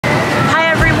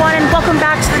everyone, and welcome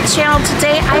back to the channel.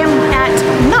 Today I am at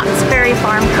Knott's Berry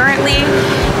Farm currently.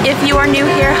 If you are new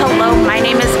here, hello, my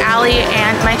name is Allie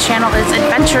and my channel is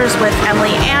Adventures with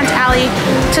Emily and Allie.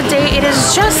 Today it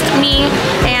is just me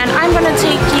and I'm going to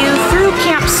take you through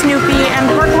Camp Snoopy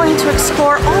and we're going to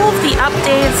explore all of the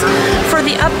updates for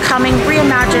the upcoming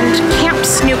Reimagined Camp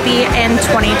Snoopy in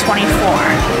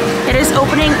 2024. It is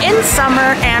opening in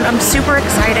summer and I'm super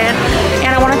excited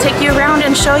and I want to take you around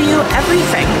and show you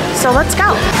everything. So let's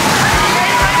go.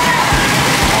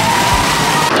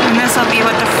 And this will be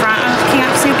what the front of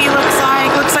Camp Snoopy looks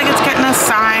like. Looks like it's getting a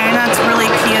sign. That's really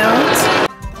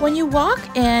cute. When you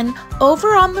walk in,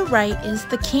 over on the right is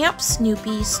the Camp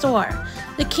Snoopy store.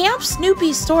 The Camp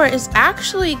Snoopy store is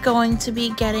actually going to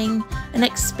be getting an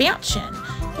expansion.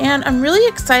 And I'm really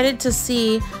excited to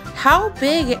see how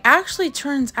big it actually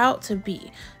turns out to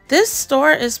be. This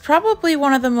store is probably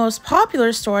one of the most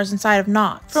popular stores inside of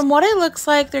Knott. From what it looks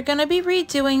like, they're going to be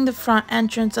redoing the front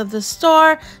entrance of the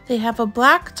store. They have a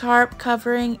black tarp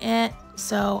covering it,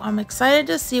 so I'm excited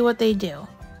to see what they do.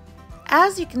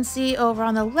 As you can see over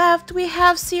on the left, we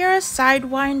have Sierra's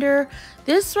Sidewinder.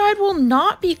 This ride will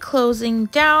not be closing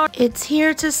down. It's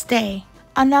here to stay.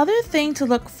 Another thing to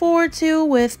look forward to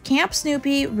with Camp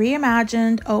Snoopy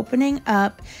Reimagined opening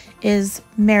up is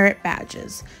merit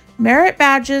badges. Merit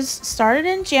badges started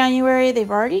in January. They've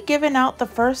already given out the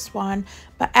first one,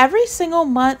 but every single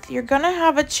month you're going to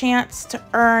have a chance to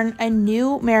earn a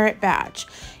new merit badge.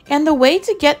 And the way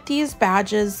to get these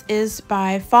badges is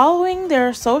by following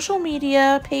their social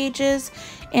media pages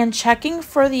and checking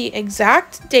for the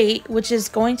exact date, which is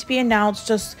going to be announced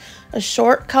just a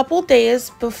short couple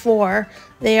days before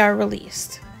they are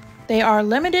released. They are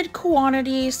limited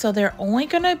quantity, so they're only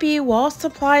going to be while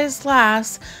supplies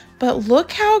last. But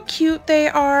look how cute they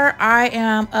are. I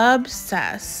am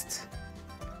obsessed.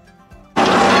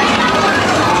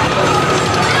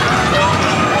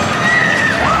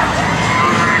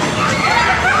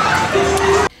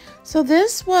 So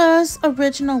this was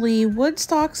originally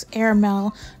Woodstock's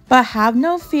airmail, but have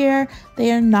no fear,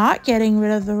 they are not getting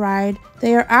rid of the ride.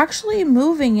 They are actually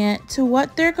moving it to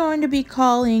what they're going to be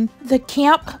calling the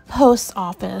Camp Post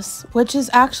Office, which is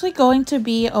actually going to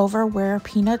be over where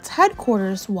Peanut's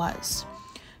headquarters was.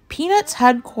 Peanut's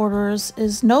headquarters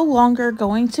is no longer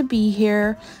going to be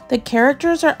here. The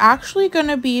characters are actually going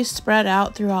to be spread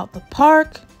out throughout the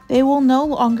park. They will no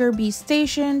longer be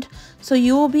stationed, so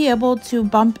you will be able to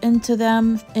bump into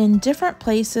them in different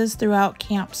places throughout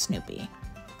Camp Snoopy.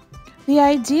 The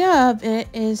idea of it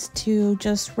is to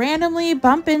just randomly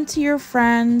bump into your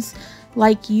friends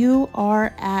like you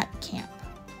are at camp.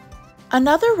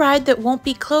 Another ride that won't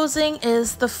be closing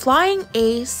is the Flying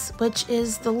Ace, which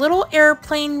is the little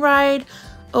airplane ride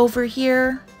over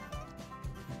here.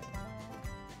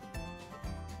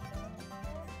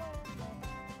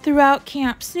 Throughout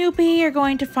Camp Snoopy, you're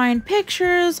going to find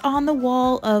pictures on the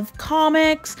wall of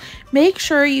comics. Make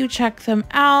sure you check them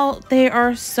out. They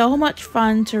are so much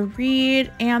fun to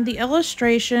read and the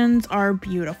illustrations are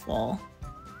beautiful.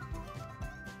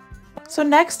 So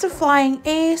next to Flying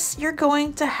Ace, you're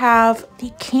going to have the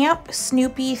Camp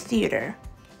Snoopy Theater.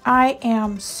 I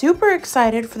am super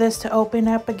excited for this to open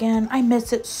up again. I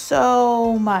miss it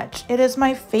so much. It is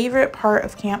my favorite part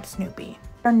of Camp Snoopy.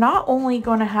 They're not only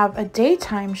going to have a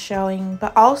daytime showing,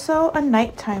 but also a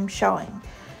nighttime showing.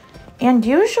 And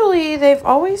usually they've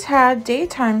always had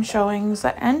daytime showings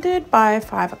that ended by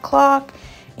 5 o'clock.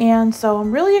 And so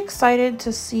I'm really excited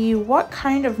to see what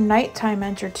kind of nighttime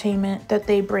entertainment that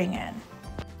they bring in.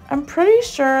 I'm pretty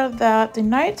sure that the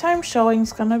nighttime showing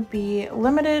is going to be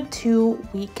limited to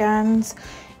weekends.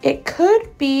 It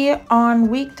could be on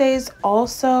weekdays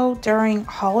also during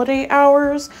holiday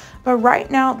hours, but right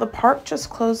now the park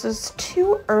just closes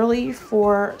too early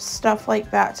for stuff like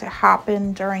that to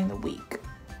happen during the week.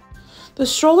 The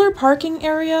stroller parking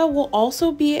area will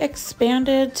also be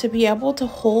expanded to be able to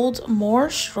hold more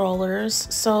strollers,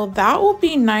 so that will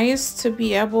be nice to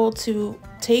be able to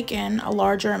take in a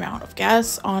larger amount of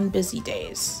guests on busy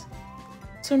days.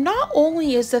 So not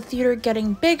only is the theater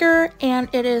getting bigger and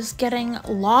it is getting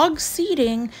log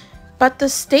seating, but the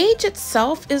stage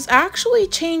itself is actually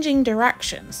changing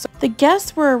directions. The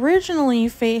guests were originally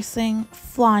facing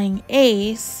Flying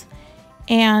Ace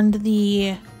and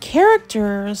the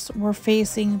characters were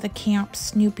facing the Camp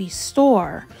Snoopy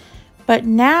store. But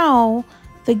now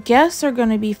the guests are going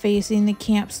to be facing the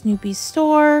Camp Snoopy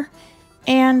store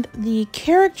and the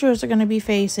characters are going to be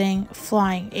facing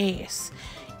Flying Ace.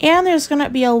 And there's going to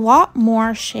be a lot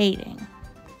more shading.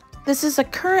 This is a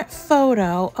current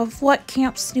photo of what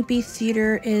Camp Snoopy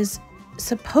Theater is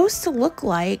supposed to look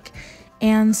like.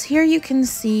 And here you can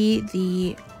see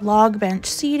the log bench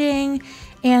seating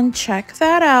And check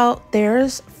that out,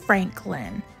 there's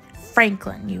Franklin.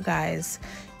 Franklin, you guys.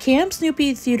 Camp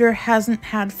Snoopy Theater hasn't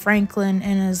had Franklin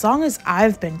in as long as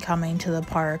I've been coming to the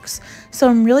parks, so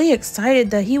I'm really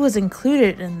excited that he was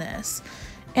included in this.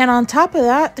 And on top of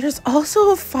that, there's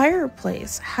also a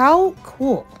fireplace. How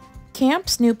cool. Camp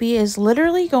Snoopy is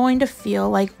literally going to feel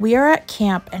like we are at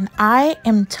camp, and I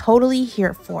am totally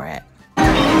here for it.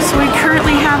 So we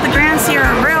currently have the Grand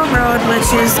Sierra Railroad,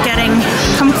 which is getting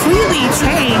completely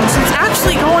changed. It's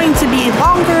actually going to be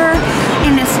longer,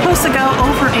 and it's supposed to go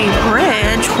over a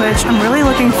bridge, which I'm really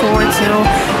looking forward to.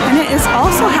 And it is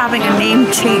also having a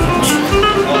name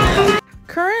change.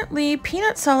 Currently,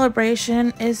 Peanut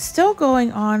Celebration is still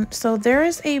going on, so there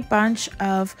is a bunch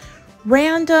of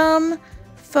random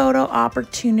photo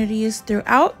opportunities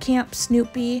throughout Camp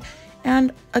Snoopy,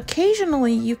 and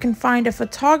occasionally you can find a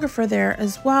photographer there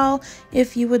as well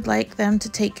if you would like them to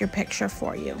take your picture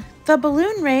for you. The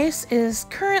balloon race is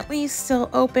currently still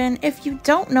open. If you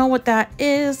don't know what that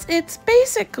is, it's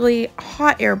basically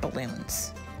hot air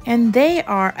balloons, and they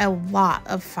are a lot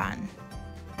of fun.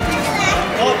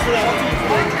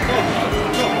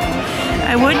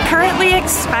 I would currently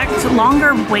expect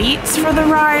longer waits for the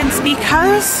rides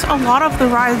because a lot of the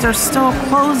rides are still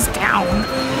closed down.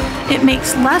 It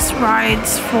makes less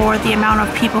rides for the amount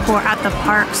of people who are at the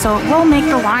park, so it will make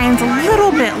the lines a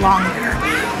little bit longer.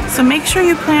 So make sure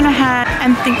you plan ahead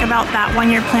and think about that when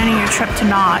you're planning your trip to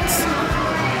Knott.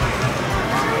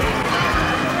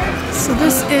 So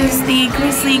this is the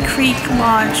Grizzly Creek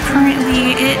Lodge.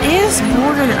 Currently, it is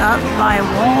boarded up by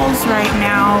walls right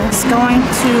now. It's going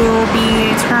to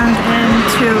be turned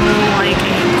into like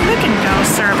a quick and go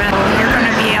service. You're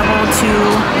going to be able to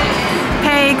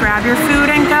pay, grab your food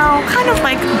and go, kind of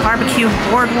like a barbecue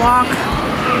boardwalk.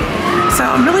 So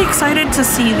I'm really excited to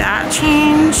see that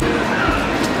change.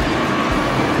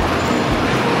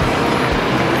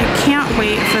 I can't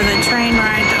wait for the train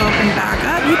ride to open back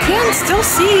up. You can still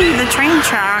see the train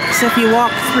tracks if you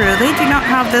walk through. They do not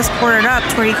have this boarded up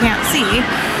to where you can't see.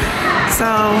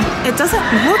 So it doesn't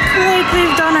look like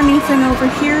they've done anything over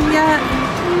here yet,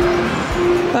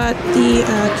 but the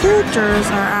characters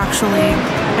are actually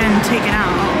been taken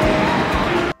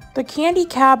out. The candy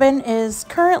cabin is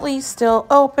currently still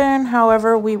open.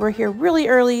 However, we were here really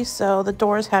early, so the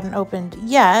doors hadn't opened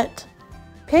yet.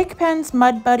 Pigpen's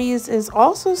Mud Buddies is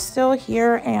also still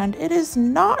here, and it is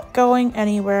not going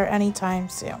anywhere anytime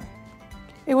soon.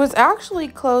 It was actually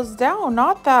closed down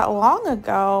not that long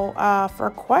ago for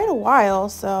quite a while,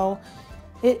 so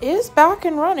it is back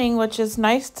and running, which is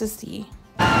nice to see.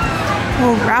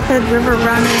 Well, Rapid River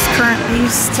Run is currently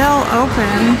still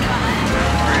open.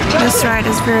 This ride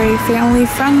is very family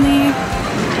friendly.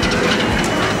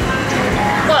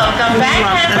 Welcome back,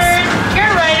 campers. Your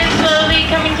ride is slowly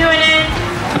coming to an end.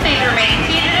 Please remain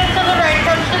seated until the ride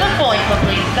comes to the point, but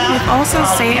please stop. We've also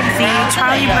saved the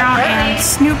Charlie Brown and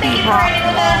Snoopy rock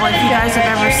wall. If you guys have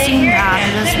ever seen that,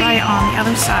 it is right on the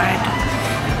other side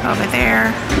over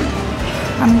there.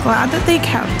 I'm glad that they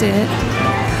kept it.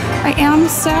 I am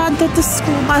sad that the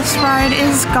school bus ride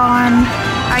is gone.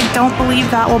 I don't believe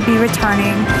that will be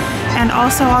returning. And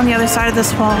also on the other side of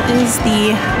this wall is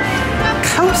the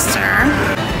coaster.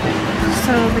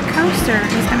 So the coaster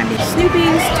is going to be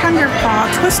Snoopy's Tender Paw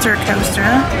Twister Coaster.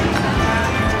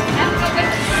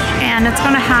 And it's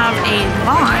going to have a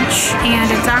launch, and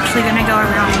it's actually going to go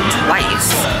around twice.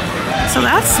 So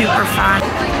that's super fun.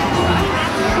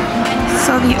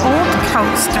 So the old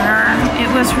coaster, it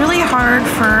was really hard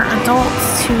for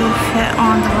adults to fit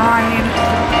on the ride.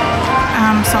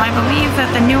 So I believe that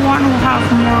the new one will have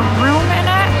more room in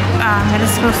it. It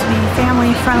is supposed to be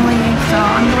family friendly, so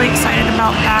I'm really excited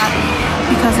about that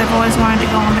because I've always wanted to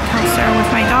go on the coaster with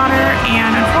my daughter,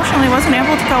 and unfortunately wasn't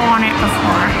able to go on it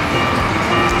before.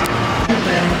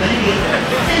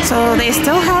 So they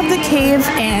still have the Cave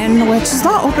Inn, which is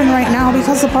not open right now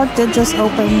because the park did just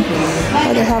open.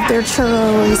 But they have their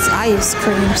churros, ice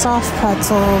cream, soft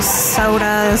pretzels,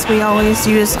 sodas. We always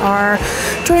use our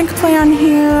drink plan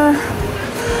here.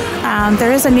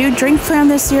 There is a new drink plan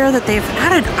this year that they've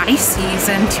added ices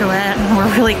into it, and we're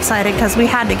really excited because we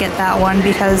had to get that one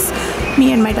because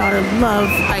me and my daughter love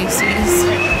ices.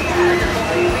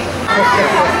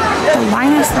 The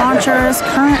Linus Launcher is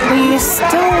currently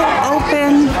still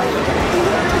open.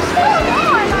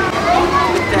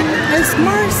 It's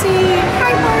Marcy.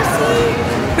 Hi, Marcy.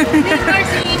 Hey,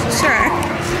 Marcy. Sure.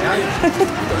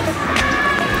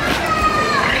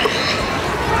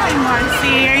 Hi,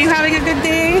 Marcy. Are you having a good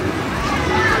day?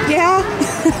 Yeah?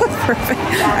 Perfect.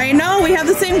 I know, we have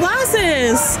the same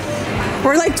glasses.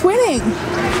 We're like twinning.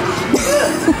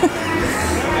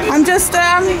 I'm just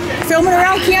filming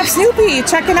around Camp Snoopy,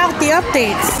 checking out the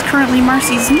updates. Currently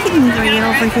Marcy's meet and greet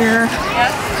over here.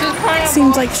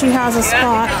 Seems like she has a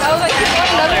spot.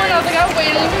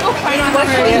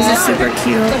 This is super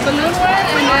cute.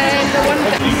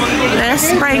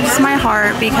 This breaks my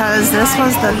heart because this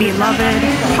was the beloved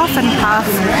Puff and Puff,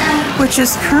 which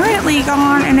is currently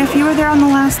gone, and if you were there on the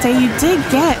last day, you did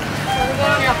get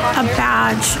a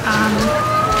badge.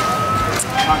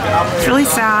 It's really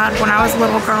sad. When I was a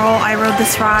little girl, I rode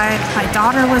this ride. My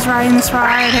daughter was riding this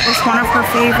ride. It was one of her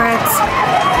favorites.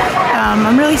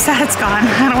 I'm really sad it's gone.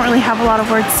 I don't really have a lot of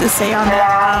words to say on it.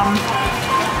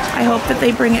 I hope that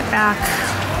they bring it back,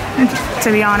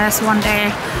 to be honest, one day.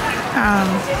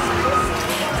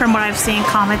 From what I've seen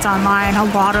comments online, a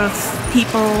lot of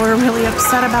people were really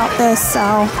upset about this,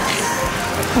 so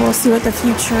we'll see what the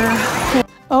future.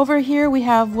 Over here we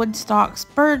have Woodstock's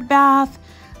bird bath.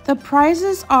 The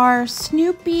prizes are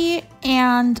Snoopy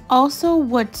and also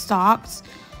Woodstock's.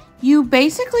 You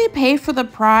basically pay for the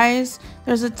prize.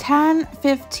 There's a $10,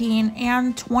 $15,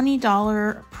 and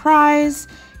 $20 prize,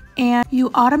 and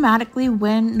you automatically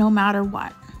win no matter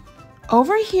what.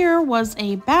 Over here was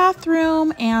a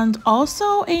bathroom and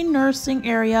also a nursing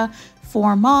area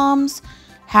for moms.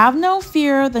 Have no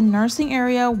fear, the nursing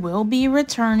area will be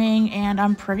returning, and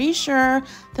I'm pretty sure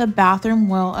the bathroom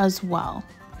will as well.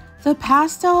 The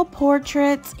pastel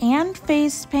portraits and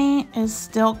face paint is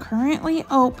still currently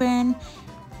open.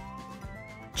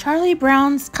 Charlie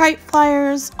Brown's kite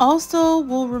flyers also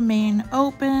will remain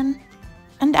open.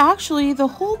 And actually, the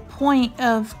whole point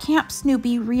of Camp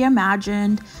Snoopy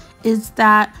Reimagined is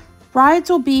that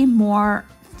rides will be more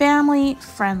family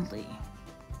friendly.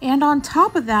 And on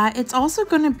top of that, it's also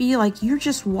going to be like you're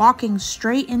just walking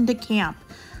straight into camp.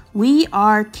 We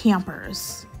are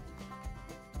campers.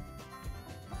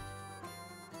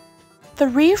 The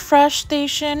refresh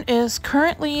station is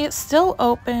currently still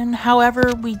open.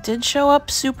 However, we did show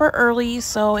up super early,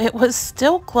 so it was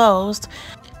still closed.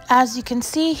 As you can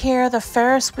see here, the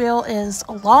Ferris wheel is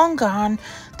long gone.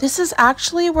 This is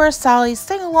actually where Sally's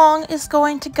Sing-Along is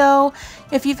going to go.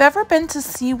 If you've ever been to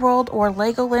SeaWorld or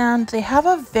Legoland, they have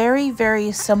a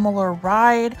very similar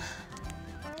ride.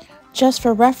 Just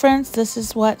for reference, this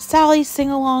is what Sally's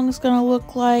Sing-Along is going to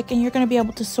look like, and you're going to be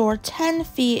able to soar 10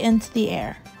 feet into the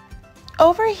air.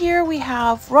 Over here we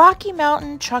have Rocky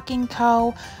Mountain Trucking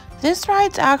Co. This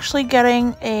ride's actually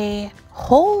getting a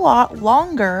whole lot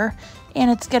longer, and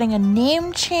it's getting a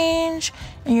name change,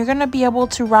 and you're going to be able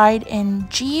to ride in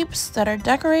Jeeps that are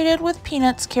decorated with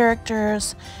Peanuts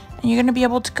characters, and you're going to be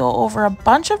able to go over a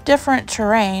bunch of different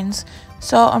terrains.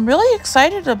 So I'm really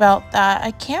excited about that.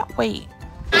 I can't wait.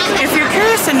 If you're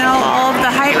curious to know all of the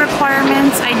height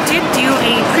requirements, I did do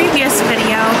a previous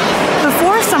video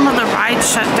before some of the rides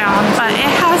shut down, but it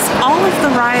has all of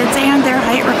the rides and their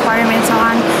height requirements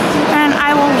on, and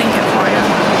I will link it for you.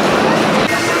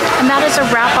 And that is a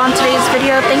wrap on today's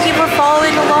video. Thank you for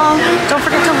following along. Don't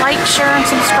forget to like, share, and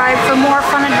subscribe for more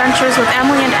fun adventures with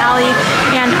Emily and Allie,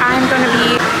 and I'm going to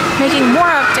be making more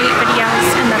update videos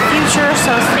in the future,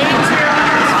 so stay tuned.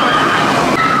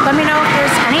 Let me know if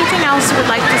there's anything else you would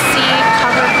like to see